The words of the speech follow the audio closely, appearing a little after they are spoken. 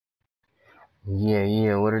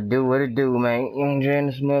Yeah, what it do, man? Young Jay in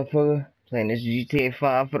this motherfucker. Playing this GTA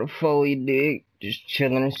 5 for the foe, you dig? Just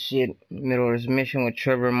chilling and shit. Middle of this mission with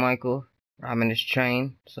Trevor and Michael. I'm in this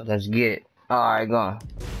train, so let's get it. Alright, go on.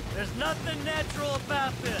 There's nothing natural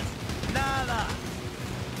about this. Nada.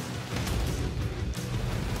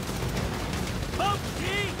 Boat G,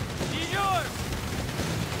 she's yours.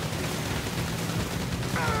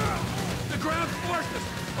 The ground forces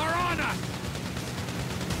are on us!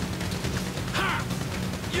 Ha!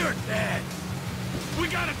 You're dead! We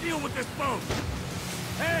gotta deal with this boat!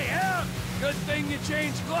 Hey, Em! Good thing you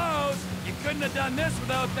changed clothes. You couldn't have done this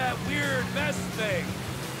without that weird vest thing.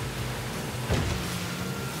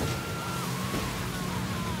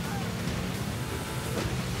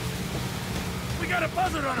 We got a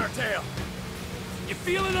buzzard on our tail! You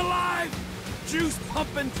feeling alive? Juice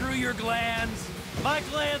pumping through your glands? My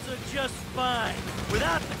glands are just fine.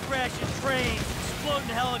 Without the crashing trains, exploding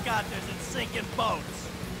helicopters, and sinking boats.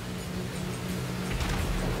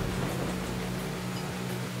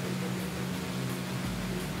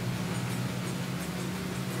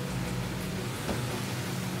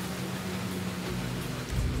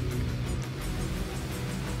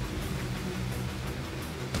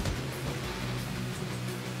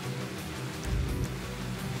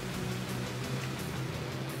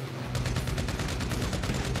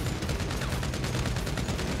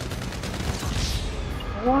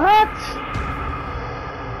 What?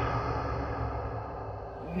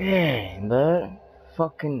 Man, bud.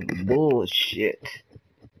 Fucking bullshit.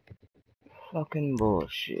 Fucking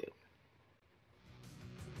bullshit.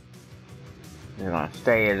 They're gonna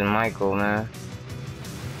stay as Michael, man.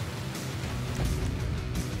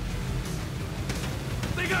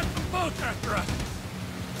 They got some boats after us!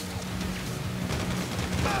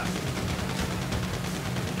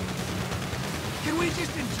 Can we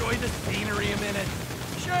just enjoy the scenery a minute?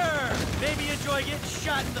 Sure, maybe enjoy getting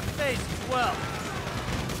shot in the face as well.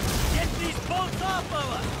 Get these boats off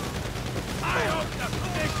of us! I hope the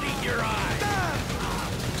fish eat your eye!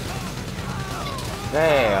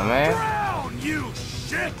 Damn, man. Drown, you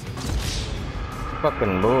shit!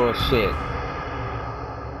 Fucking bullshit.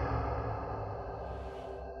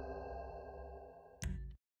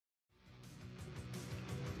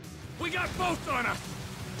 We got boats on us!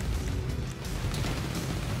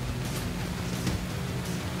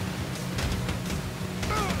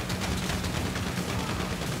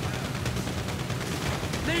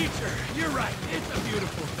 Nature, you're right, it's a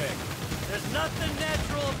beautiful thing. There's nothing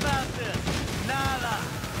natural about this. Nada.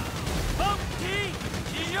 Boat G,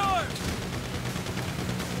 she's yours.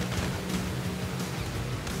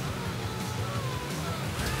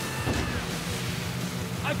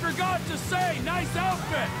 I forgot to say, nice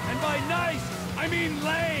outfit! And by nice, I mean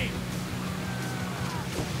lame!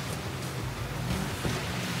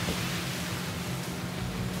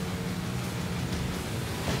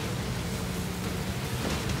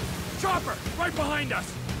 Chopper, right behind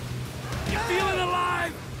us! You feeling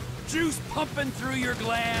alive? Juice pumping through your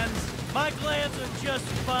glands? My glands are just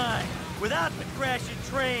fine. Without the crashing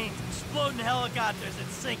trains, exploding helicopters, and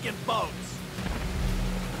sinking boats.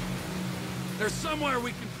 There's somewhere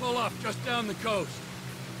we can pull up just down the coast.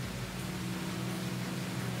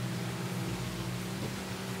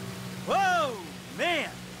 Whoa, man,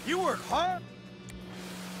 you work hard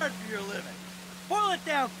for your living. Boil it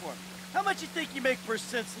down for me. How much you think you make for a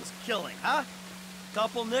senseless killing, huh?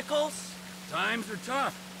 Couple nickels? Times are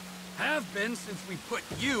tough. Have been since we put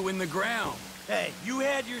you in the ground. Hey, you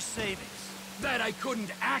had your savings. That I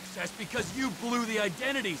couldn't access because you blew the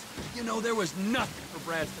identities. You know, there was nothing for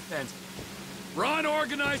Brad's defense. Ron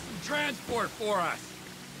organized some transport for us.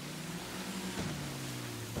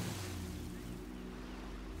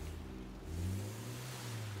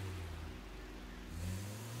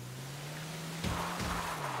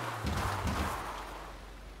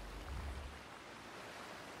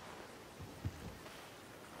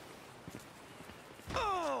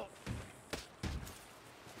 Oh!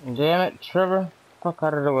 Damn it, Trevor. Fuck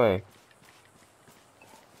out of the way.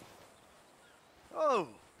 Oh,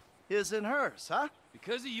 his and hers, huh?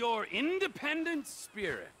 Because of your independent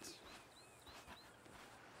spirit.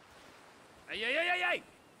 Hey!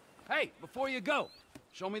 Hey, before you go,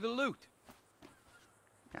 show me the loot.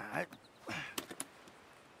 It's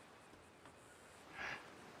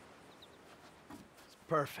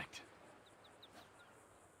perfect.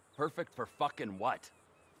 Perfect for fucking what?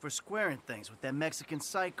 For squaring things with that Mexican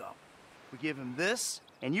psycho. We give him this,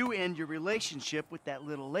 and you end your relationship with that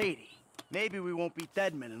little lady. Maybe we won't be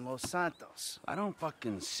deadmen in Los Santos. I don't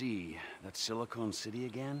fucking see that Silicon City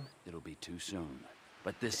again. It'll be too soon.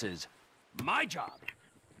 But this is my job,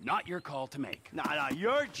 not your call to make. Nah,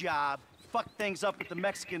 your job fucked things up with the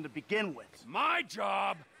Mexican to begin with. My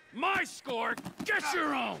job, my score, get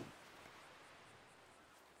your own!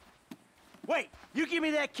 Wait, you give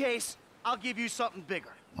me that case, I'll give you something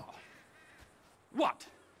bigger. What?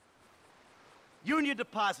 Union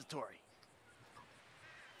Depository.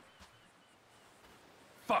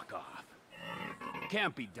 Fuck off.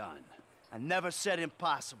 Can't be done. I never said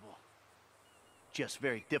impossible. Just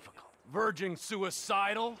very difficult. Verging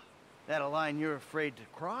suicidal? That a line you're afraid to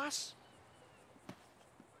cross?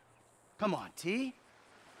 Come on, T.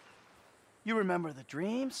 You remember the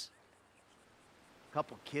dreams?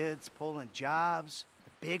 Couple kids pulling jobs,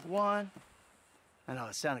 the big one. I know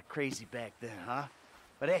it sounded crazy back then, huh?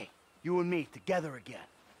 But hey, you and me together again.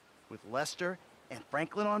 With Lester and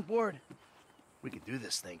Franklin on board, we can do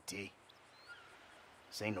this thing, T.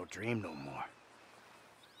 This ain't no dream no more.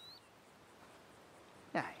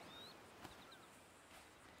 Nah.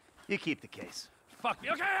 You keep the case. Fuck me.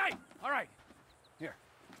 Okay, hey! All right. Here.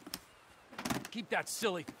 Keep that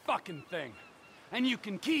silly fucking thing. And you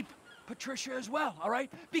can keep Patricia as well, all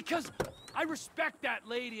right? Because I respect that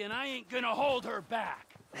lady and I ain't gonna hold her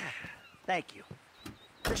back. Thank you.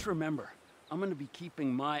 Just remember, I'm gonna be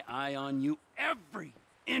keeping my eye on you every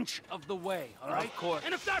inch of the way, all right? Of course.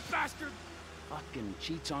 And if that bastard fucking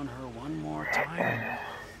cheats on her one more time,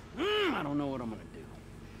 I don't know what I'm gonna do.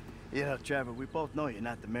 You know, Trevor, we both know you're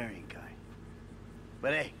not the marrying kind.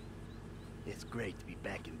 But hey, it's great to be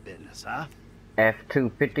back in business, huh?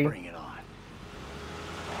 F-250. Bring it on.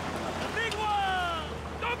 The big one!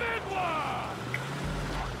 The big one!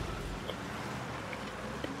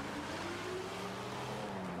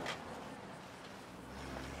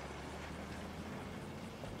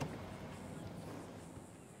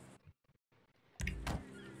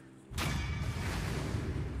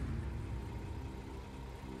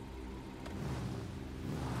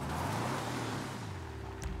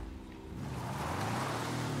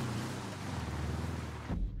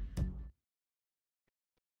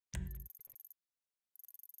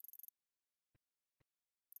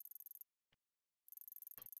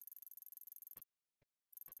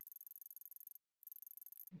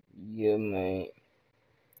 Yeah, man.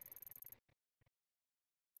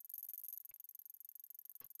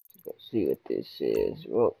 Let's see what this is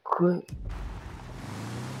real quick.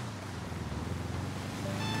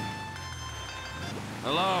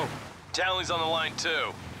 Hello? Townley's on the line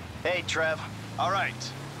too. Hey, Trev. All right.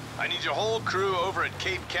 I need your whole crew over at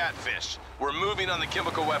Cape Catfish. We're moving on the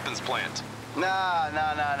chemical weapons plant. Nah.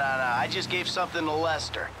 I just gave something to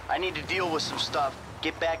Lester. I need to deal with some stuff.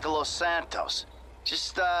 Get back to Los Santos.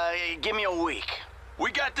 Just, give me a week.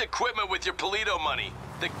 We got the equipment with your Polito money.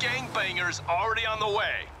 The gangbanger's already on the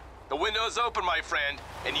way. The window's open, my friend,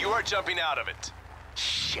 and you are jumping out of it.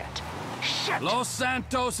 Shit. Los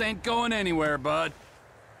Santos ain't going anywhere, bud.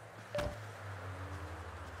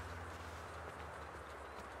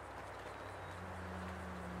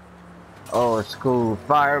 Oh, it's cool.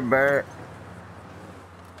 Firebird.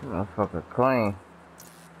 Motherfucker clean.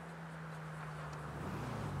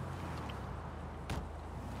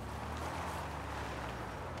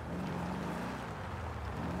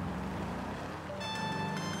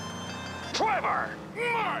 Trevor!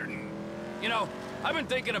 Martin! You know, I've been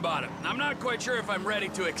thinking about it. I'm not quite sure if I'm ready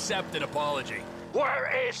to accept an apology.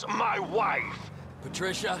 Where is my wife?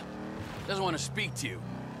 Patricia doesn't want to speak to you.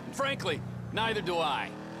 And frankly, neither do I.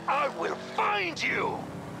 I will find you!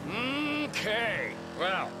 Okay.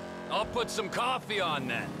 Well, I'll put some coffee on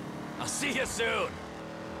then. I'll see you soon.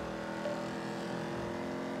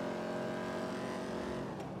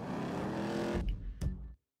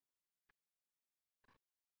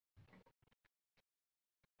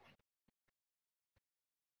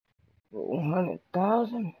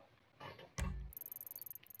 $100,000.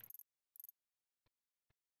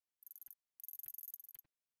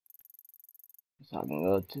 So I can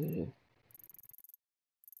go to the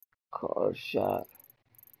car shop.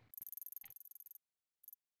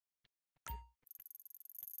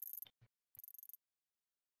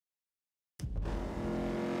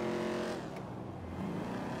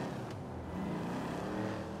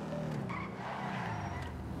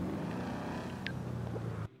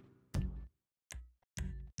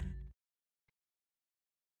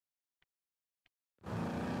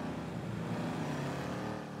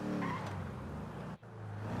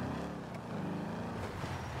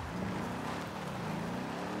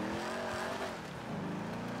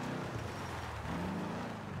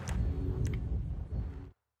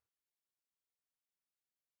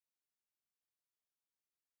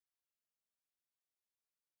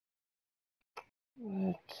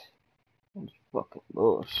 What? That's fucking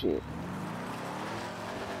bullshit.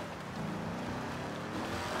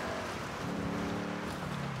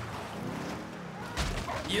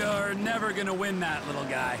 You're never gonna win that, little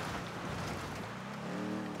guy.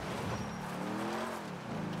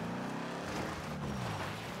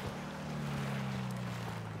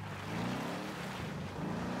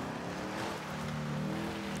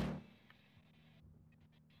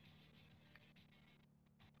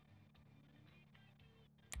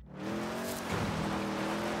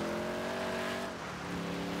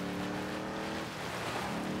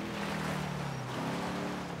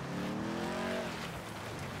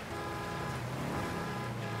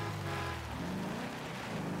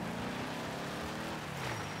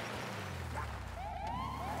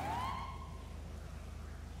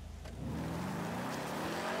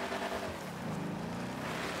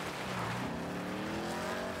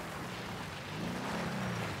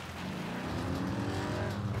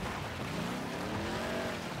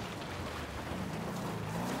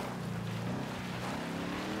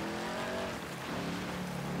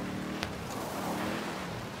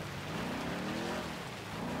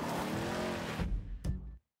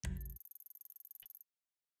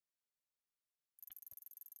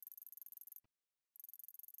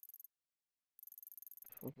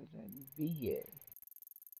 What is that V at?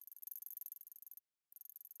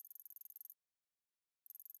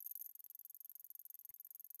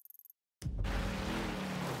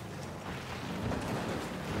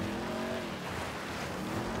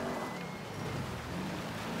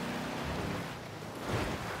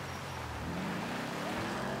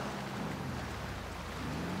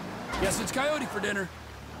 Guess it's coyote for dinner.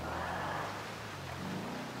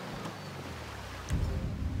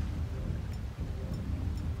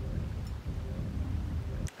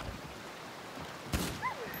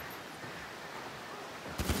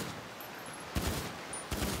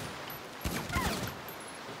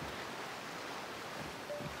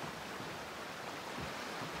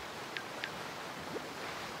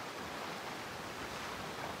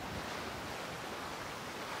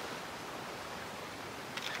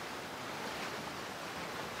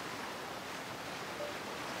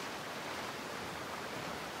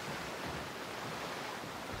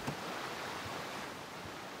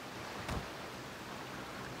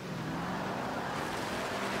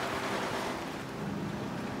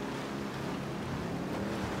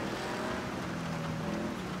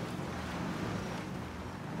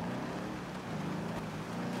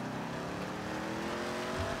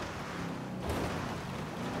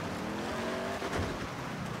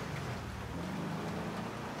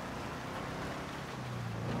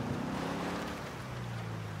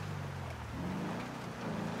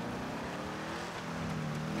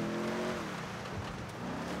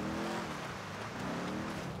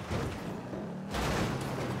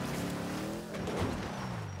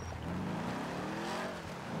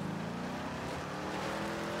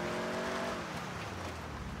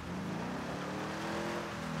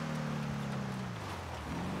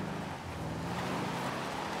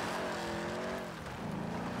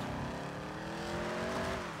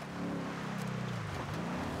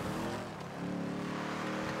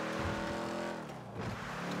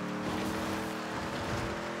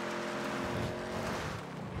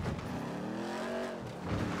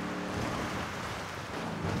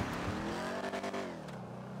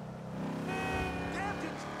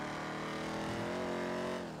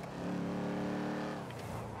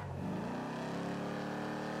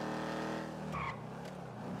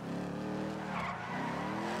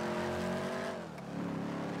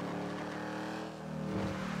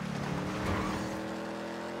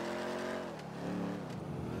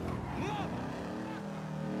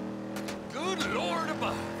 Good Lord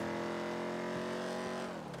above.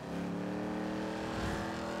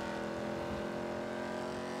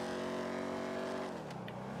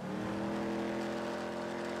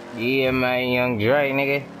 Yeah, man, young Dre,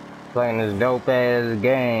 nigga. Playing this dope ass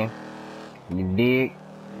game. You dig?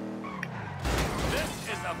 This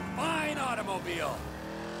is a fine automobile.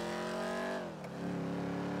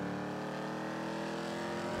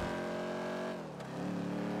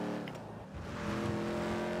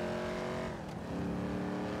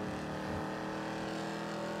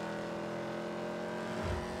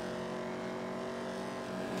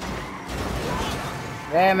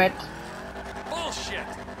 Damn it.